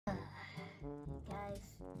Guys,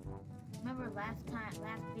 remember last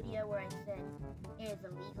video where I said it is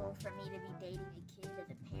illegal for me to be dating a kid as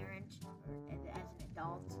a parent or as an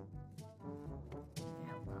adult?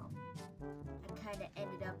 Yeah, well, I kind of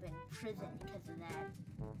ended up in prison because of that.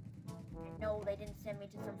 And no, they didn't send me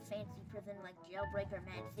to some fancy prison like Jailbreak or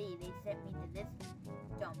Mad City. They sent me to this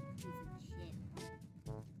dumb piece of shit.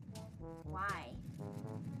 Why?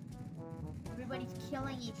 Everybody's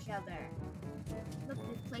killing each other. Look,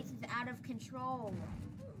 this place is out of control.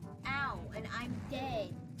 Ow, and I'm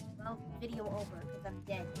dead. Well, video over, because I'm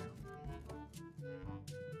dead now.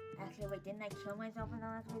 Actually, wait, didn't I kill myself in the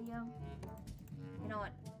last video? You know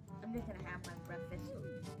what? I'm just gonna have my breakfast.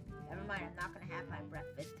 Never mind, I'm not gonna have my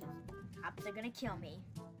breakfast, because cops are gonna kill me.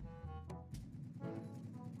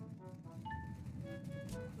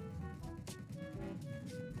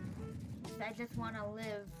 I just want to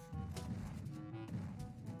live.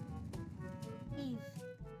 Please,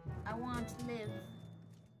 I want to live.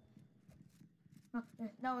 Oh,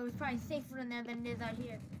 no, it was probably safer in there than it is out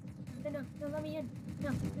here. No, let me in. No.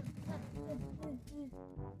 I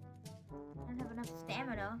don't have enough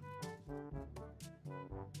stamina.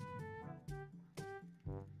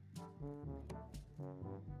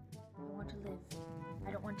 I want to live.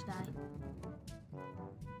 I don't want to die.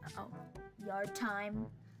 Uh-oh. Yard time.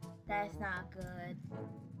 That's not good.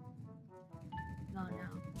 Oh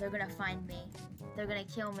no, they're gonna find me. They're gonna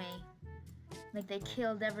kill me. Like they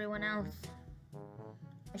killed everyone else.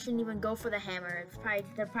 I shouldn't even go for the hammer.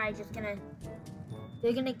 They're probably just gonna...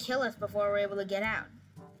 They're gonna kill us before we're able to get out.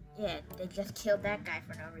 Yeah, they just killed that guy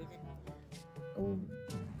for no reason. Ooh.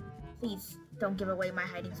 Please, don't give away my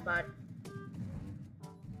hiding spot.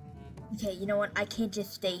 Okay, you know what? I can't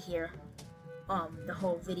just stay here. The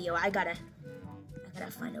whole video. I gotta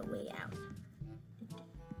find a way out.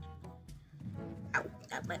 Ow,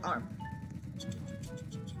 at my arm.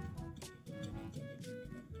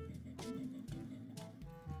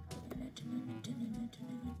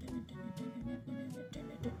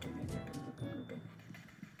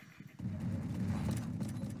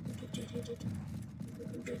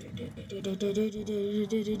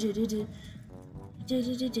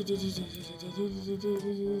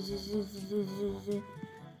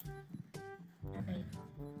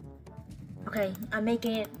 Okay, I'm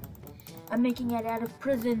making it out of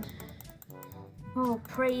prison. Oh,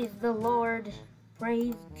 praise the Lord.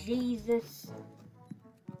 Praise Jesus.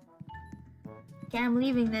 Okay, I'm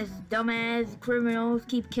leaving this. Dumbass criminals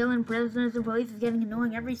keep killing prisoners and police is getting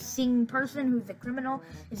annoying. Every single person who's a criminal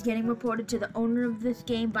is getting reported to the owner of this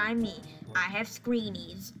game by me. I have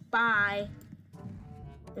screenies. Bye.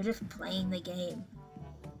 They're just playing the game.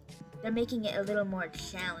 They're making it a little more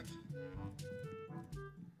challenging.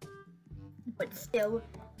 But still,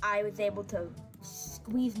 I was able to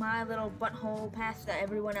squeeze my little butthole past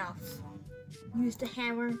everyone else. Used a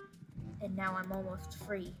hammer, and now I'm almost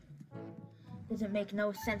free. Doesn't make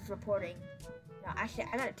no sense reporting. No, actually,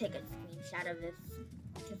 I gotta take a screenshot of this.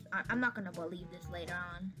 Because I'm not gonna believe this later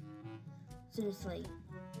on. Seriously.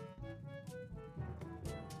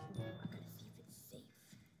 I gotta see if it's safe.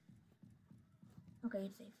 Okay,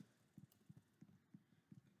 it's safe.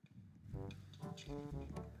 Okay.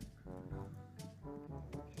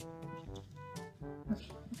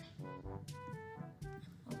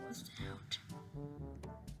 Almost out.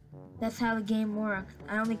 That's how the game works.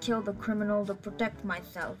 I only kill the criminal to protect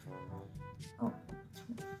myself. Oh.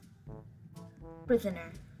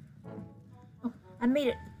 Prisoner. Oh, I made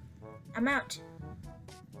it. I'm out.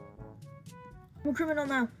 I'm a criminal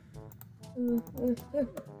now.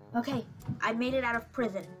 Okay, I made it out of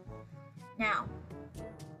prison. Now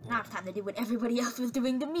it's time to do what everybody else was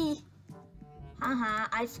doing to me. Haha,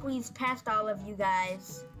 I squeezed past all of you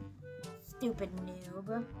guys. Stupid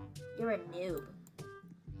noob. You're a noob.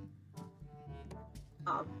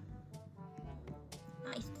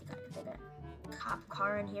 Nice, they got a cop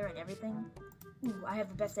car in here and everything. Ooh, I have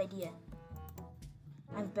the best idea.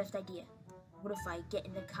 What if I get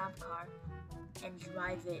in the cop car and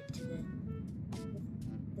drive it to the...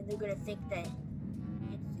 Then they're gonna think that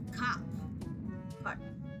it's the cop car.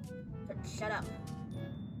 But shut up.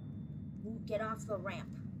 Get off the ramp.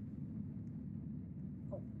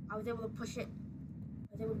 Oh, I was able to push it.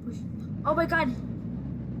 Oh my god!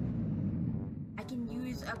 I can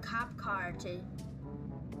use a cop car to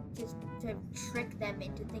trick them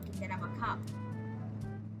into thinking that I'm a cop.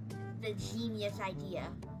 The genius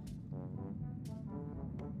idea.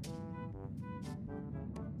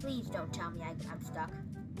 Please don't tell me I'm stuck.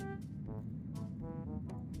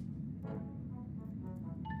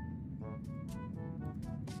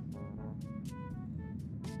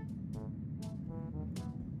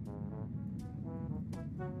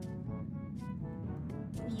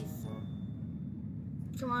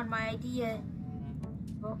 Come on, my idea.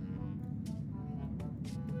 Oh.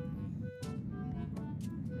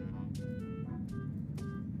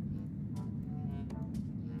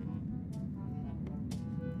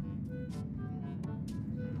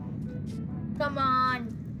 Come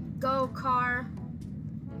on, go car.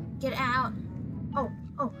 Get out. Oh,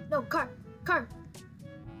 no, car,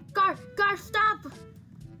 stop.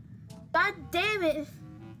 God damn it.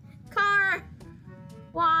 Car.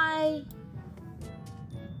 Why,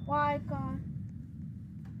 car?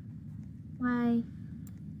 Why?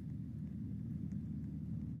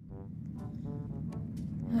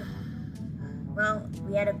 Well,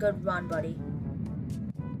 we had a good run, buddy.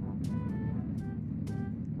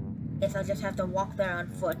 Guess I'll just have to walk there on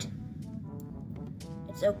foot.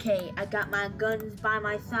 It's okay. I got my guns by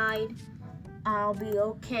my side. I'll be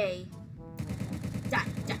okay. Die.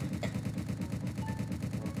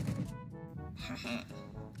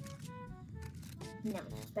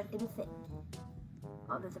 Never suspected a thing.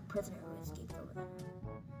 Oh, there's a prisoner who escaped over there.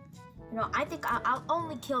 You know, I think I'll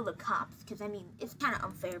only kill the cops, because, I mean, it's kind of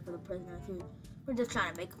unfair for the prisoners who we're just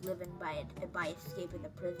trying to make a living by escaping the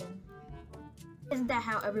prison. Isn't that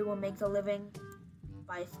how everyone makes a living?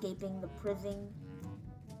 By escaping the prison?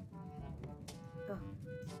 Oh.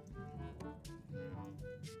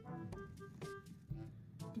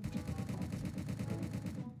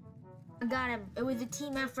 I got him. It was a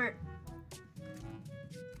team effort.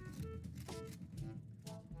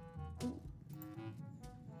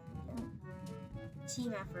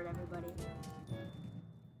 Team effort, everybody.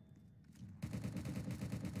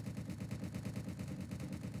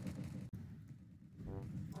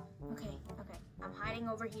 Okay. I'm hiding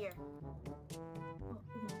over here.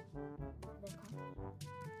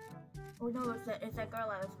 Oh no, it's that girl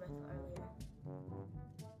I was with earlier.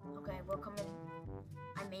 Okay, we're coming.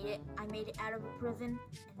 I made it out of the prison,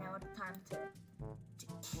 and now it's time to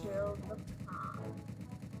kill the cop.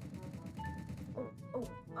 Oh,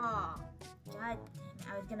 god damn it,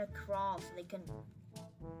 I was gonna crawl so they couldn't.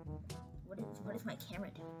 What is my camera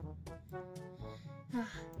doing?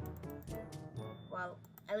 Well,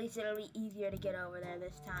 at least it'll be easier to get over there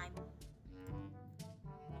this time.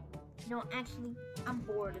 No, actually, I'm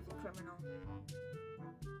bored as a criminal.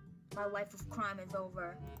 My life of crime is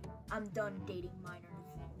over. I'm done dating minors.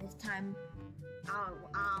 This time,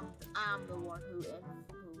 I'm the one who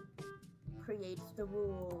creates the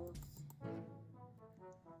rules.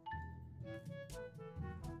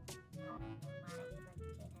 Oh, I can't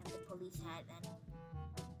have the police hat then.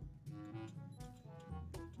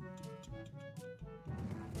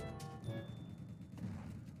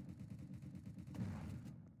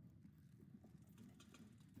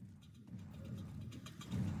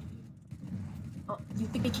 Oh, you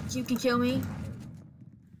think you can kill me?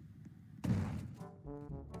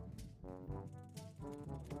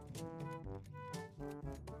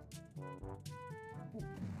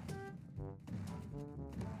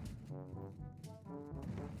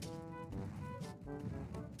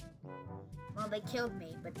 Well, they killed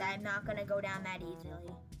me, but I'm not gonna go down that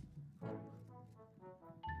easily.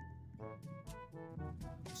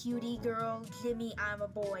 Cutie girl, Jimmy, I'm a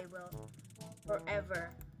boy, will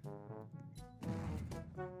forever.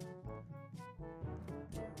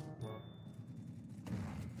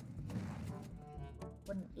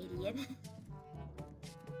 What an idiot.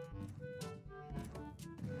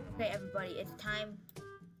 Okay, everybody, it's time.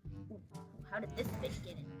 Ooh, how did this fish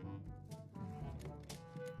get in?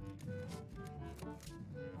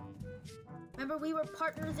 Remember, we were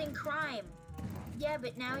partners in crime. Yeah,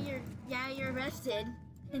 but now you're arrested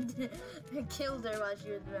and killed her while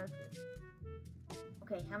she was arrested.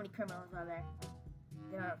 Okay, how many criminals are there?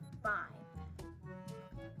 There are 5.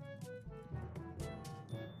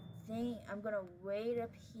 I'm gonna wait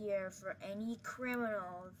up here for any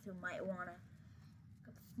criminals who might wanna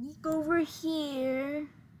sneak over here.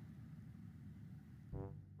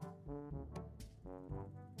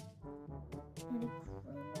 Any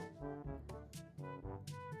criminals?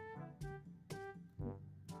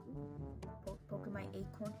 Poking my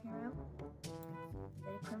acorn hair out. Is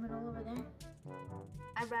there a criminal over there?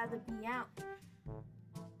 I'd rather be out.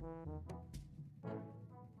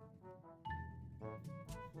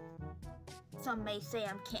 Some may say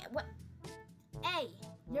I'm can't. What? Hey,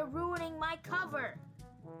 you're ruining my cover.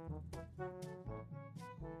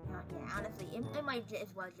 Yeah, honestly, it might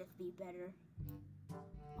as well just be better.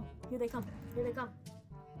 Oh, here they come. Here they come.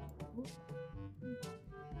 Ooh.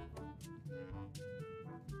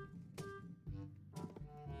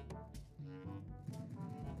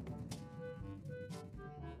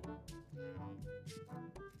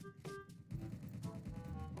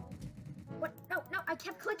 What? No, I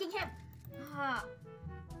kept clicking him. Ah.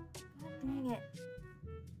 Dang it.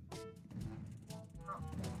 Oh.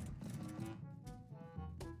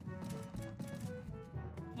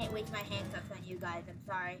 Can't waste my handcuffs on you guys. I'm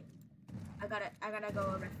sorry. I gotta go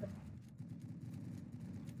arrest them.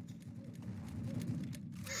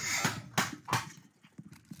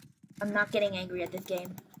 I'm not getting angry at this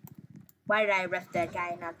game. Why did I arrest that guy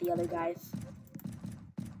and not the other guys?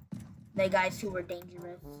 The guys who were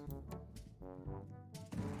dangerous.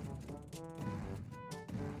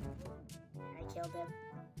 I killed him.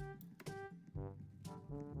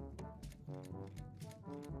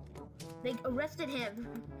 They arrested him.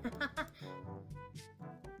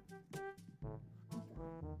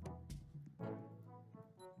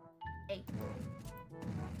 Hey.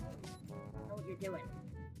 Know what you're doing.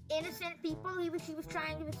 Innocent people, she was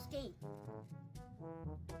trying to escape.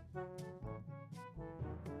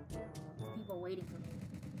 People waiting for me.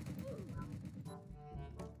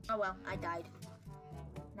 Oh well, I died.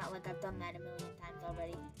 Not like I've done that a million times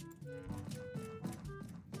already.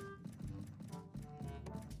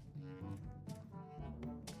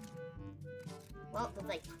 Well, there's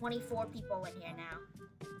like 24 people in here now.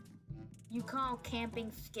 You call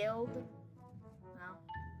camping skilled? Well.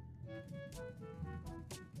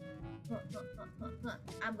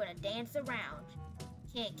 I'm gonna dance around.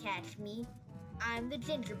 Can't catch me. I'm the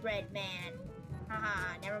gingerbread man.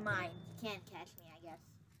 Haha, never mind. You can't catch me, I guess.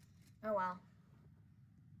 Oh well.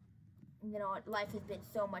 You know what? Life has been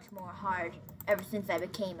so much more hard ever since I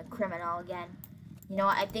became a criminal again. You know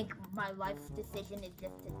what? I think my life's decision is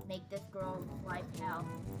just to make this girl's life hell.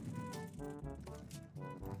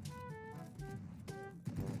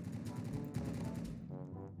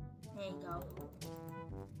 There you go.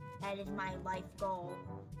 That is my life goal.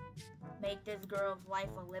 Make this girl's life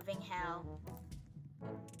a living hell.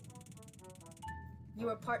 You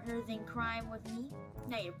were partners in crime with me?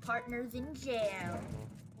 Now you're partners in jail.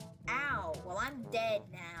 Ow! Well, I'm dead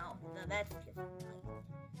now. So that's just nice.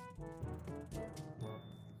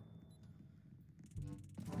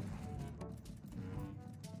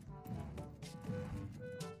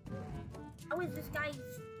 How is this guy?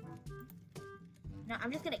 No,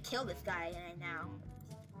 I'm just gonna kill this guy right now.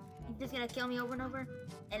 He's just gonna kill me over and over.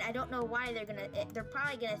 And I don't know why they're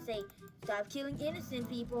probably gonna say, stop killing innocent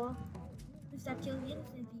people. Stop killing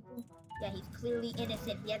innocent people. Yeah, he's clearly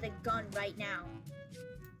innocent. He has a gun right now.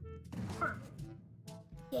 Huh.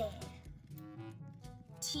 Yeah.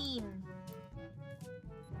 Team.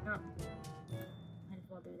 Oh. Might as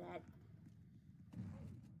well do that.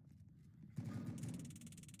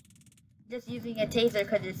 Just using a taser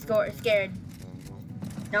because it's scared.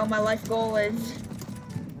 Now my life goal is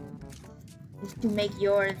to make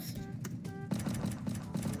yours.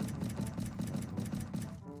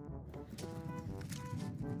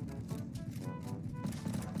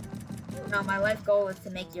 No, my life goal is to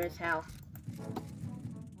make yours hell.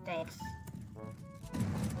 Thanks.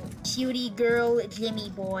 Cutie girl, Jimmy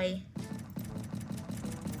boy.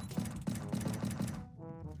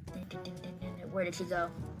 Where did she go?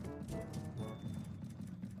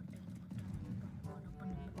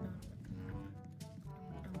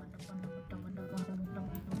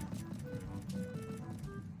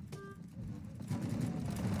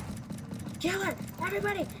 Kill her!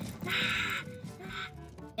 Everybody!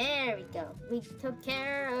 There we go. We took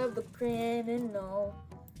care of the criminal.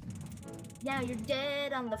 Now you're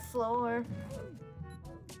dead on the floor.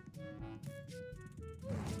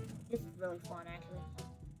 This is really fun, actually.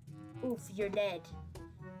 Oof, you're dead.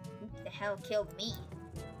 Who the hell killed me?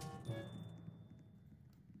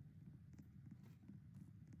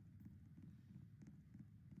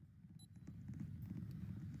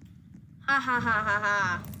 Ha ha ha ha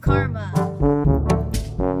ha. Karma.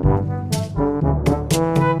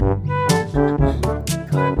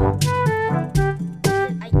 Karma.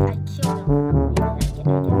 I killed him for no reason. I get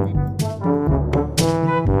that.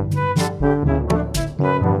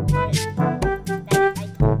 I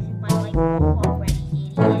told you my life goal already,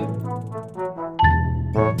 idiot.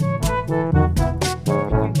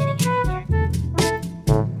 You're getting out of here.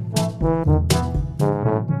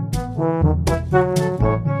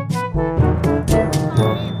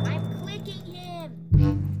 I'm clicking him.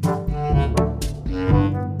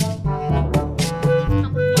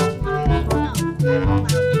 Come with me if you want to make help. I won't allow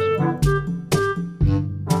anyone.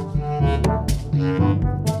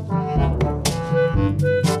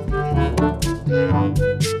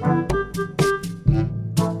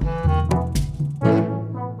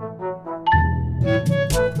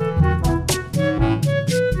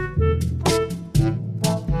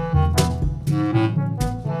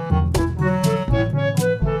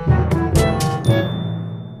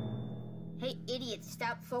 Hey, idiot,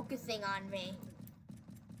 stop focusing on me.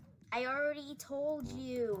 I already told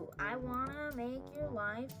you. I wanna make your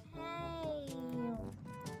life hell.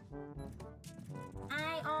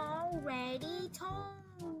 I already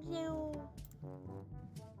told you.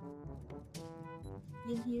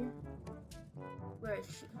 In here? Where is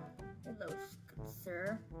she? Hello, good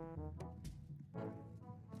sir.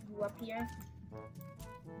 You up here?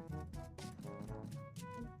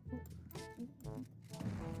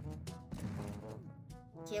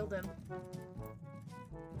 Killed him.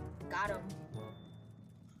 Got him.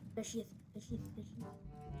 There she is. There she is. There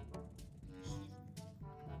she is.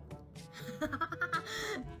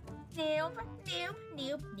 Noob, noob,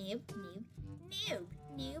 noob, noob, noob, noob,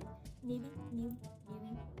 noob, noob, noob,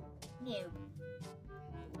 noob, noob.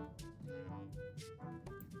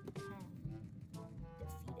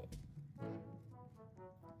 Defeated.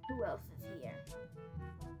 Who else is here?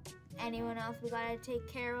 Anyone else we gotta take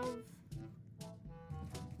care of?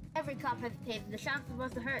 Every cop has a taser. The shop's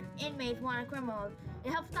supposed to hurt inmates wanting criminals.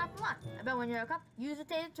 It helps stop a lot. I bet when you're a cop, use a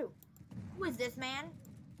taser too. Who is this man?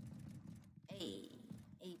 Hey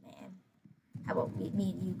man. How about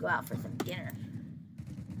me and you go out for some dinner?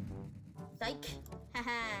 Psych.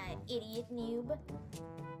 Haha, idiot noob.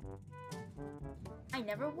 I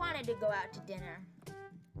never wanted to go out to dinner.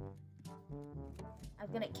 I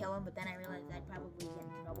was gonna kill him, but then I realized I'd probably get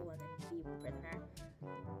in trouble and then be a prisoner.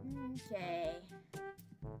 Okay.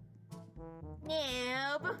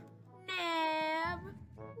 Noob! Noob!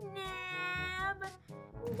 Noob!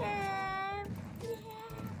 Noob!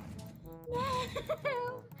 Noob!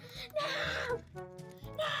 Noob!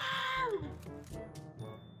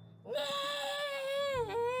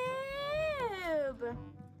 Noob!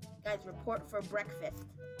 Guys, report for breakfast.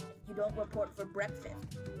 If you don't report for breakfast,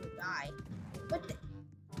 you will die. What the?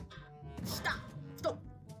 Stop! Stop!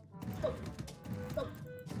 Stop! Stop!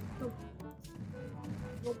 Stop!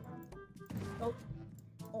 Stop! Stop!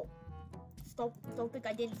 Oh! Stop! Don't think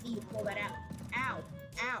I didn't see you pull that out. Ow!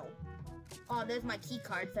 Ow! Oh, there's my key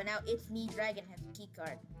card. So now It's Me Dragon has a key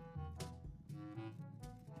card.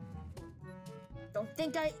 Don't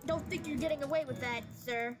think you're getting away with that,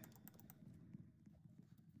 sir.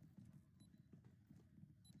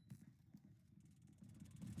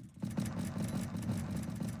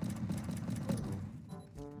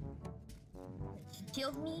 She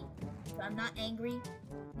killed me, so I'm not angry.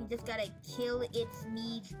 We just gotta kill It's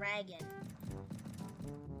Me Dragon.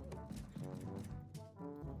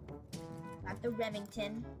 Got the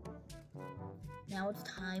Remington. Now it's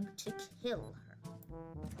time to kill her.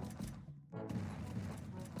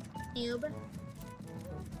 Noob.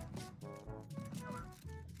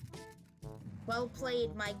 Well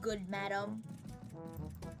played, my good madam.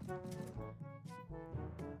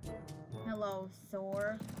 Hello,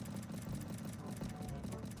 Thor.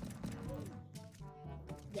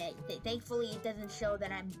 Yeah, thankfully it doesn't show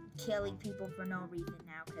that I'm killing people for no reason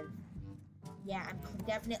now, because, yeah, I'm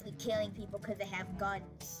definitely killing people because they have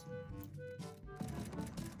guns.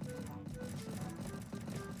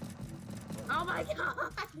 Oh my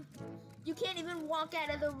god! You can't even walk out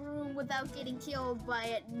of the room without getting killed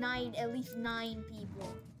by at least 9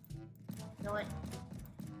 people. You know what?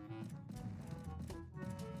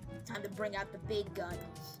 Time to bring out the big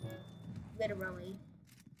guns. Literally.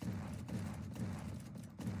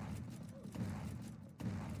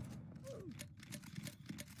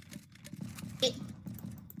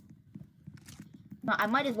 No, I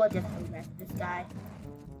might as well just arrest this guy.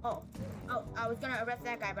 Oh, I was gonna arrest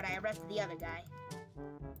that guy, but I arrested the other guy.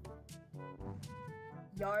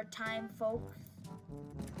 Yard time, folks.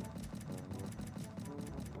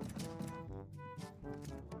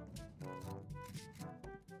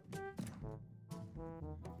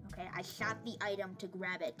 Okay, I shot the item to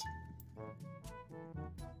grab it.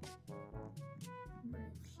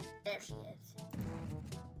 There she is.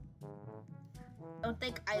 Don't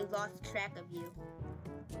think I lost track of you.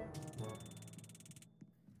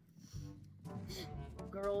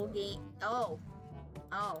 Girl game. Oh.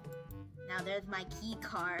 Now there's my key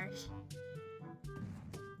card.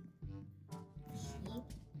 She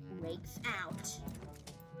breaks out.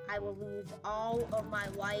 I will lose all of my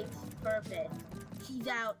life's purpose. She's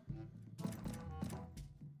out.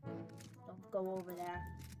 Don't go over there.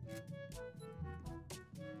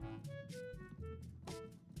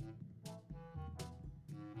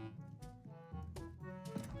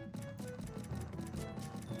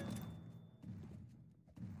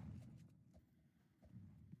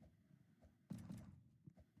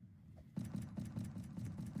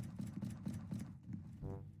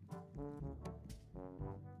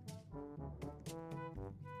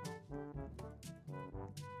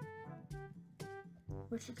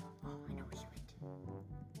 Where'd she go? Oh, I know where she went.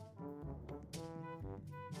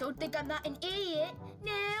 Don't think I'm not an idiot.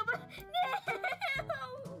 No.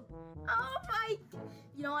 Oh my.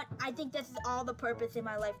 You know what? I think this is all the purpose in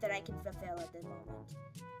my life that I can fulfill at the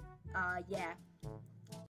moment. Yeah.